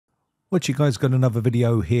What you guys, got another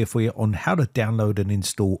video here for you on how to download and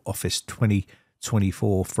install Office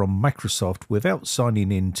 2024 from Microsoft without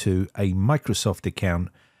signing into a Microsoft account.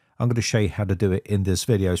 I'm going to show you how to do it in this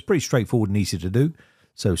video. It's pretty straightforward and easy to do.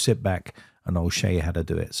 So sit back and I'll show you how to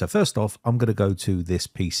do it. So first off, I'm going to go to this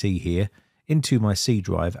PC here into my C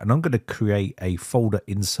drive and I'm going to create a folder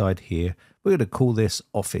inside here. We're going to call this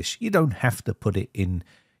Office. You don't have to put it in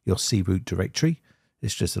your C root directory.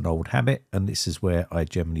 It's just an old habit, and this is where I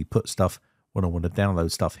generally put stuff when I want to download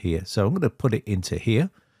stuff here. So I'm going to put it into here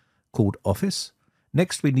called Office.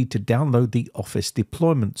 Next, we need to download the Office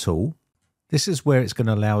deployment tool. This is where it's going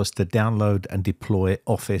to allow us to download and deploy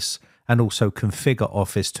Office and also configure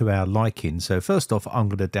Office to our liking. So first off, I'm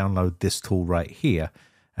going to download this tool right here.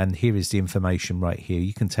 And here is the information right here.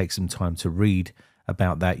 You can take some time to read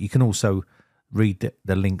about that. You can also read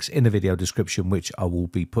the links in the video description, which I will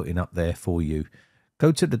be putting up there for you.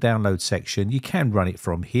 Go to the download section. You can run it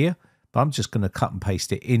from here, but I'm just going to cut and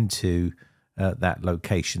paste it into that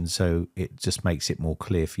location so it just makes it more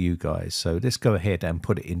clear for you guys. So let's go ahead and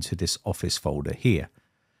put it into this Office folder here.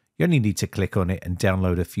 You only need to click on it and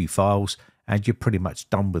download a few files and you're pretty much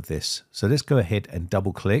done with this. So let's go ahead and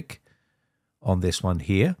double click on this one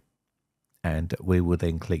here, and we will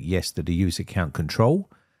then click yes to the user account control,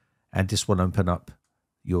 and this will open up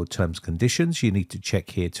your terms and conditions. You need to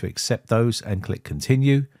check here to accept those and click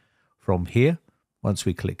continue. From here, once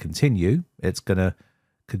we click continue, it's going to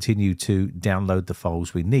continue to download the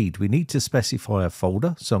files we need. We need to specify a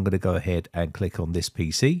folder, so I'm going to go ahead and click on this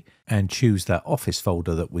PC and choose that Office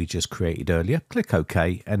folder that we just created earlier. Click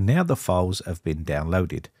OK, and now the files have been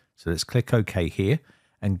downloaded. So let's click OK here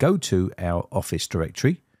and go to our Office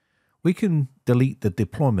directory. We can delete the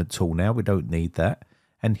deployment tool now, we don't need that.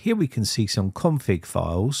 And here we can see some config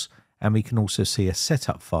files, and we can also see a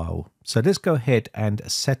setup file. So let's go ahead and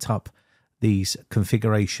set up these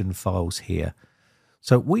configuration files here.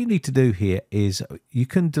 So what you need to do here is you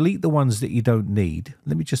can delete the ones that you don't need.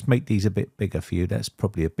 Let me just make these a bit bigger for you. That's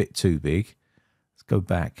probably a bit too big. Let's go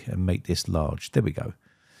back and make this large. There we go.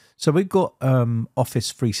 So we've got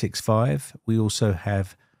Office 365. We also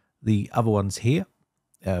have the other ones here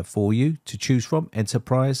for you to choose from,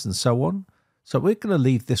 Enterprise and so on. So we're going to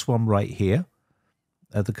leave this one right here,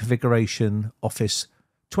 the configuration Office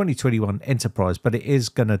 2021 Enterprise, but it is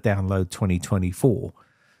going to download 2024.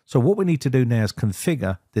 So what we need to do now is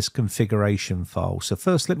configure this configuration file. So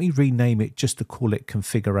first, let me rename it just to call it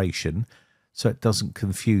configuration so it doesn't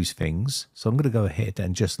confuse things. So I'm going to go ahead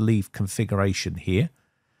and just leave configuration here.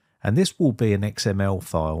 And this will be an XML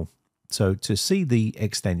file. So to see the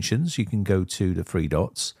extensions, you can go to the three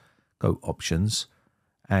dots, go options,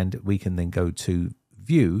 and we can then go to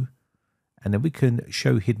view, and then we can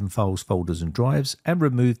show hidden files, folders and drives, and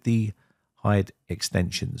remove the hide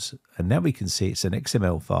extensions. And now we can see it's an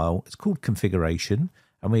XML file. It's called configuration,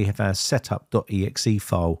 and we have our setup.exe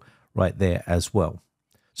file right there as well.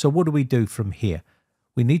 So what do we do from here?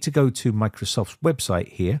 We need to go to Microsoft's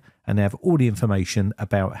website here and have all the information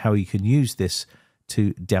about how you can use this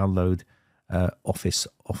to download Office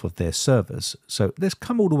off of their servers. So let's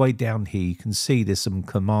come all the way down here. You can see there's some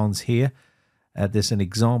commands here. There's an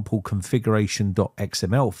example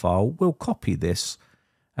configuration.xml file. We'll copy this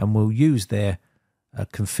and we'll use their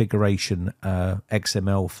configuration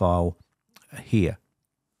XML file here.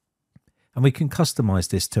 And we can customize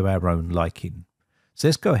this to our own liking. So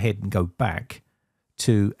let's go ahead and go back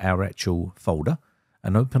to our actual folder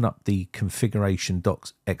and open up the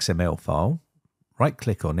configuration.xml file. Right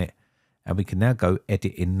click on it, and we can now go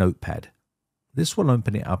edit in Notepad. This will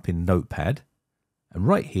open it up in Notepad, and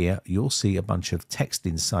right here you'll see a bunch of text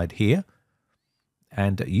inside here,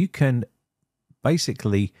 and you can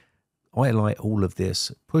basically highlight all of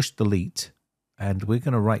this, push delete, and we're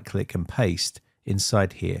going to right click and paste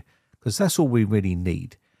inside here because that's all we really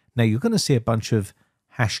need. Now you're going to see a bunch of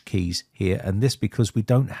hash keys here, and this because we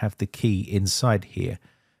don't have the key inside here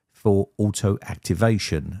for auto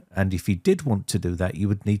activation. And if you did want to do that, you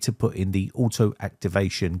would need to put in the auto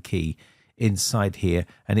activation key inside here,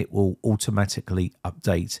 and it will automatically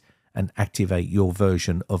update and activate your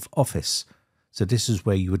version of Office. So this is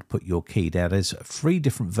where you would put your key. Now there's three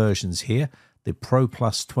different versions here: the Pro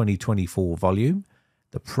Plus 2024 volume,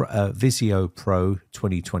 the Visio Pro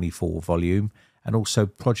 2024 volume, and also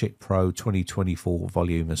Project Pro 2024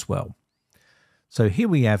 volume as well. So here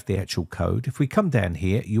we have the actual code. If we come down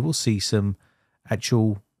here, you will see some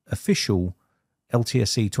actual official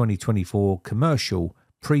LTSC 2024 commercial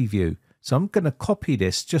preview. So I'm going to copy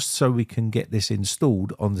this just so we can get this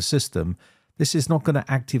installed on the system. This is not going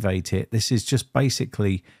to activate it. This is just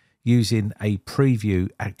basically using a preview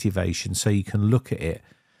activation so you can look at it.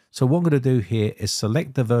 So what I'm going to do here is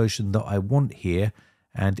select the version that I want here,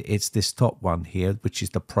 and it's this top one here, which is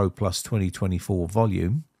the Pro Plus 2024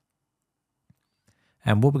 volume.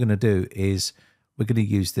 And what we're going to do is we're going to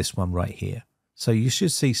use this one right here. So you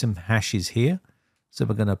should see some hashes here. So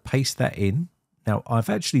we're going to paste that in. Now I've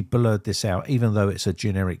actually blurred this out, even though it's a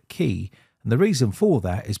generic key. And the reason for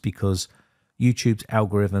that is because YouTube's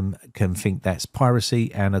algorithm can think that's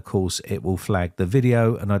piracy, and of course it will flag the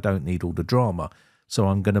video, and I don't need all the drama. So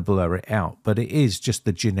I'm going to blur it out, but it is just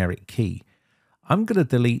the generic key. I'm going to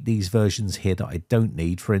delete these versions here that I don't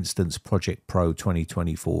need, for instance, Project Pro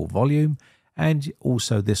 2024 volume, and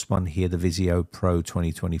also this one here, the Visio Pro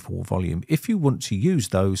 2024 volume. If you want to use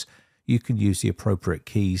those, you can use the appropriate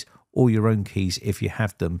keys or your own keys if you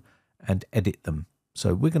have them and edit them.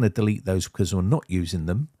 So we're going to delete those because we're not using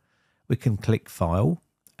them. We can click File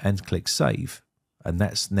and click Save, and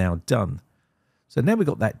that's now done. So now we've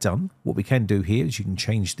got that done. What we can do here is you can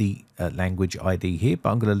change the language ID here,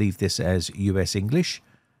 but I'm going to leave this as US English.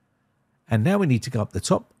 And now we need to go up the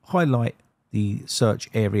top, highlight the search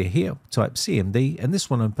area here, type CMD, and this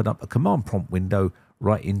will open up a command prompt window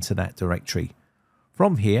right into that directory.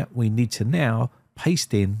 From here, we need to now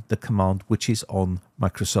paste in the command which is on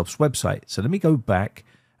Microsoft's website. So let me go back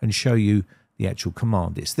and show you the actual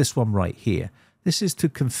command. It's this one right here. This is to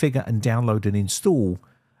configure and download and install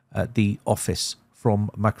the Office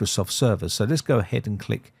from Microsoft servers. So let's go ahead and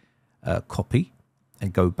click copy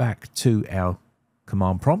and go back to our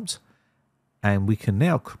command prompt, and we can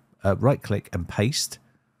now right click and paste,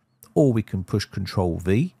 or we can push Control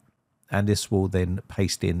V, and this will then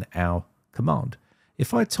paste in our command.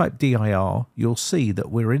 If I type dir, you'll see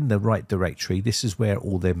that we're in the right directory. This is where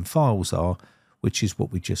all them files are, which is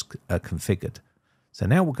what we just configured. So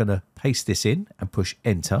now we're going to paste this in and push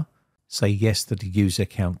enter, say yes to the user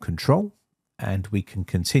account control, and we can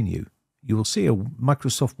continue. You will see a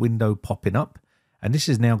Microsoft window popping up, and this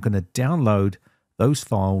is now going to download those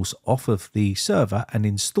files off of the server and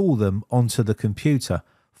install them onto the computer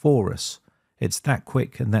for us. It's that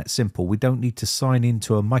quick and that simple. We don't need to sign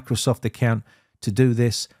into a Microsoft account to do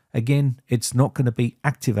this. Again, it's not going to be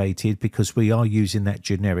activated because we are using that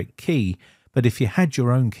generic key, but if you had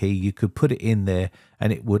your own key, you could put it in there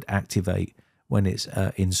and it would activate when it's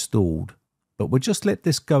installed. But we'll just let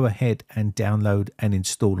this go ahead and download and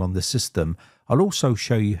install on the system. I'll also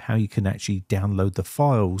show you how you can actually download the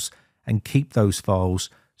files and keep those files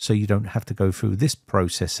so you don't have to go through this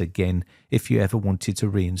process again if you ever wanted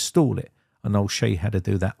to reinstall it. And I'll show you how to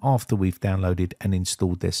do that after we've downloaded and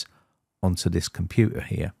installed this onto this computer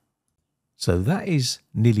here. So that is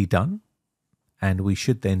nearly done, and we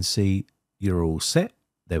should then see you're all set.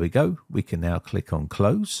 There we go. We can now click on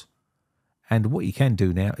close. And what you can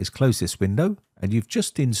do now is close this window, and you've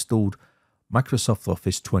just installed Microsoft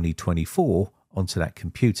Office 2024 onto that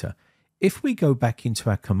computer. If we go back into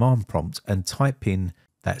our command prompt and type in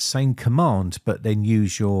that same command, but then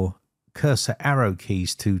use your cursor arrow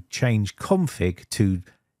keys to change config to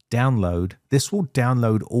download, this will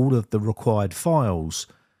download all of the required files.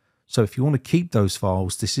 So if you want to keep those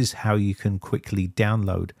files, this is how you can quickly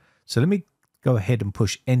download. So let me go ahead and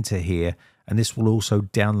push enter here, and this will also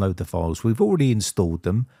download the files. We've already installed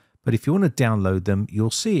them, but if you want to download them,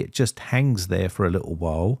 you'll see it just hangs there for a little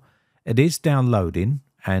while. It is downloading,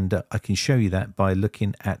 and I can show you that by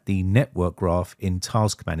looking at the network graph in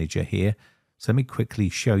Task Manager here. So let me quickly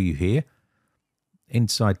show you here.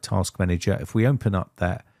 Inside Task Manager, if we open up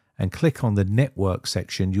that and click on the network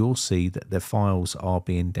section, you'll see that the files are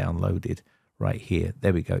being downloaded right here.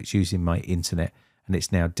 There we go. It's using my internet, and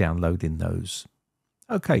it's now downloading those.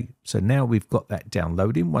 Okay, so now we've got that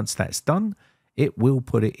downloading. Once that's done, it will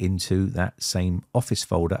put it into that same Office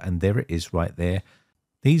folder, and there it is right there.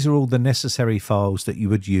 These are all the necessary files that you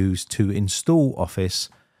would use to install Office.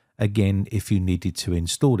 Again, if you needed to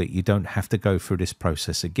install it, you don't have to go through this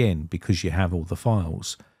process again because you have all the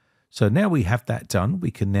files. So now we have that done,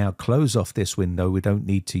 we can now close off this window. We don't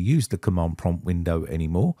need to use the command prompt window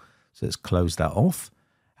anymore. So let's close that off.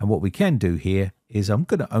 And what we can do here is I'm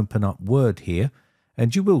going to open up Word here,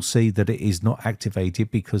 and you will see that it is not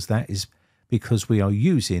activated because that is because we are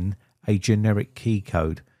using a generic key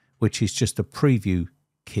code, which is just a preview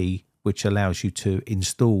key, which allows you to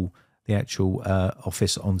install the actual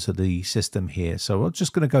Office onto the system here. So I'm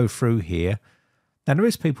just going to go through here. Now, there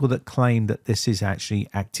is people that claim that this is actually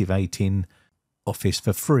activating Office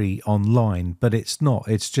for free online, but it's not.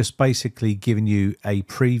 It's just basically giving you a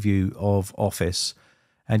preview of Office.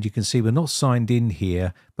 And you can see we're not signed in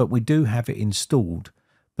here, but we do have it installed.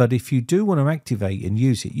 But if you do want to activate and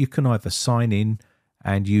use it, you can either sign in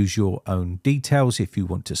and use your own details if you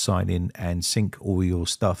want to sign in and sync all your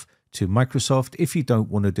stuff to Microsoft. If you don't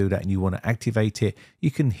want to do that and you want to activate it,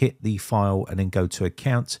 you can hit the file and then go to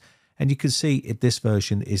account. And you can see if this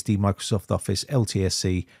version is the Microsoft Office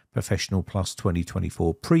LTSC Professional Plus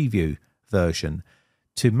 2024 preview version.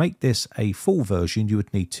 To make this a full version, you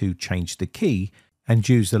would need to change the key and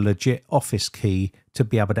use the legit Office key to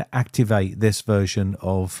be able to activate this version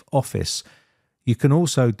of Office. You can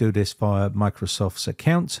also do this via Microsoft's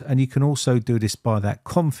account, and you can also do this by that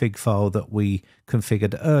config file that we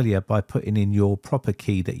configured earlier by putting in your proper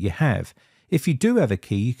key that you have. If you do have a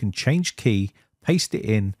key, you can change key, paste it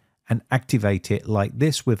in, and activate it like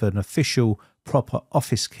this with an official proper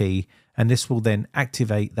Office key, and this will then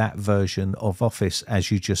activate that version of Office as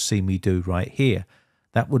you just see me do right here.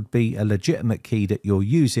 That would be a legitimate key that you're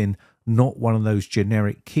using, not one of those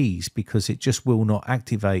generic keys, because it just will not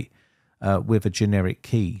activate with a generic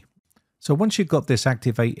key. So once you've got this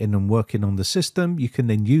activating and working on the system, you can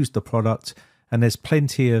then use the product, and there's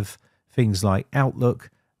plenty of things like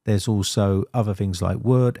Outlook. There's also other things like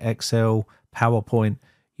Word, Excel, PowerPoint,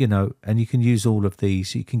 you know, and you can use all of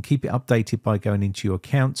these. You can keep it updated by going into your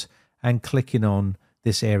account and clicking on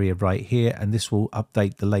this area right here, and this will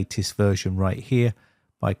update the latest version right here.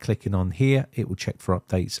 By clicking on here, it will check for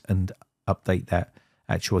updates and update that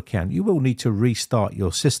actual account. You will need to restart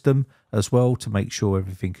your system as well to make sure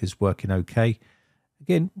everything is working okay.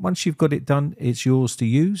 Again, once you've got it done, it's yours to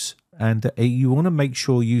use, and you want to make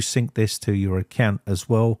sure you sync this to your account as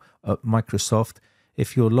well at Microsoft.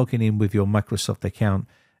 If you're logging in with your Microsoft account,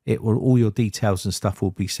 it will, all your details and stuff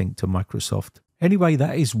will be synced to Microsoft. Anyway,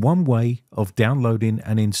 that is one way of downloading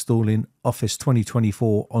and installing Office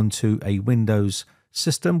 2024 onto a Windows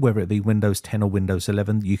system, whether it be Windows 10 or Windows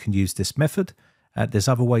 11. You can use this method. There's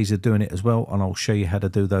other ways of doing it as well, and I'll show you how to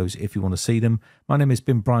do those if you want to see them. My name has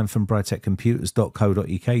been Brian from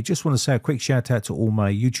briteccomputers.co.uk. Just want to say a quick shout out to all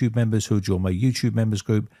my YouTube members who join my YouTube members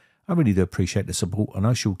group. I really do appreciate the support, and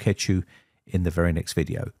I shall catch you in the very next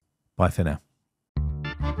video. Bye for now.